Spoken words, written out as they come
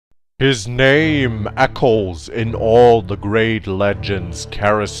His name echoes in all the great legends.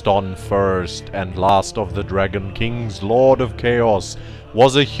 Kariston, first and last of the Dragon Kings, Lord of Chaos,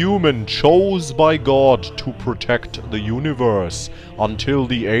 was a human chosen by God to protect the universe, until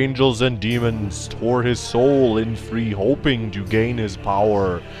the angels and demons tore his soul in three, hoping to gain his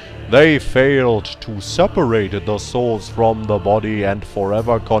power. They failed to separate the souls from the body, and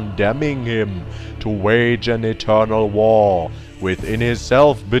forever condemning him to wage an eternal war within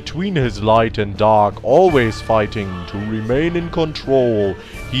himself, between his light and dark, always fighting to remain in control.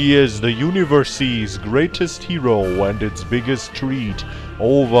 He is the universe's greatest hero and its biggest treat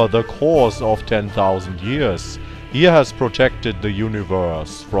over the course of 10,000 years. He has protected the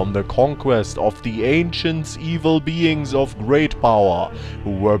universe from the conquest of the ancients, evil beings of great power,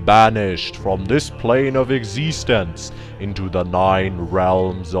 who were banished from this plane of existence into the 9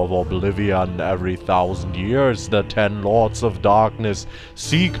 realms of oblivion. Every 1,000 years, the 10 lords of darkness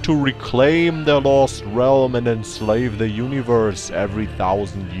seek to reclaim their lost realm and enslave the universe. Every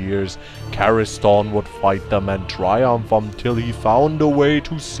 1,000 years, Kariston would fight them and triumph until he found a way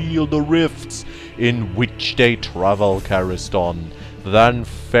to seal the rifts in which they travel. Kariston then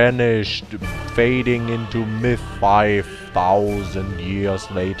vanished, fading into myth 5,000 years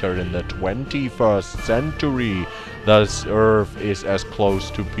later. In the 21st century, this earth is as close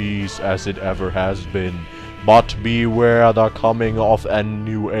to peace as it ever has been. But beware the coming of a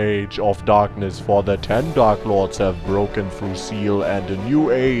new age of darkness, for the 10 Dark Lords have broken through seal and a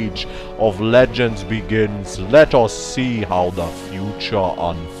new age of legends begins. Let us see how the future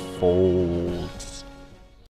unfolds.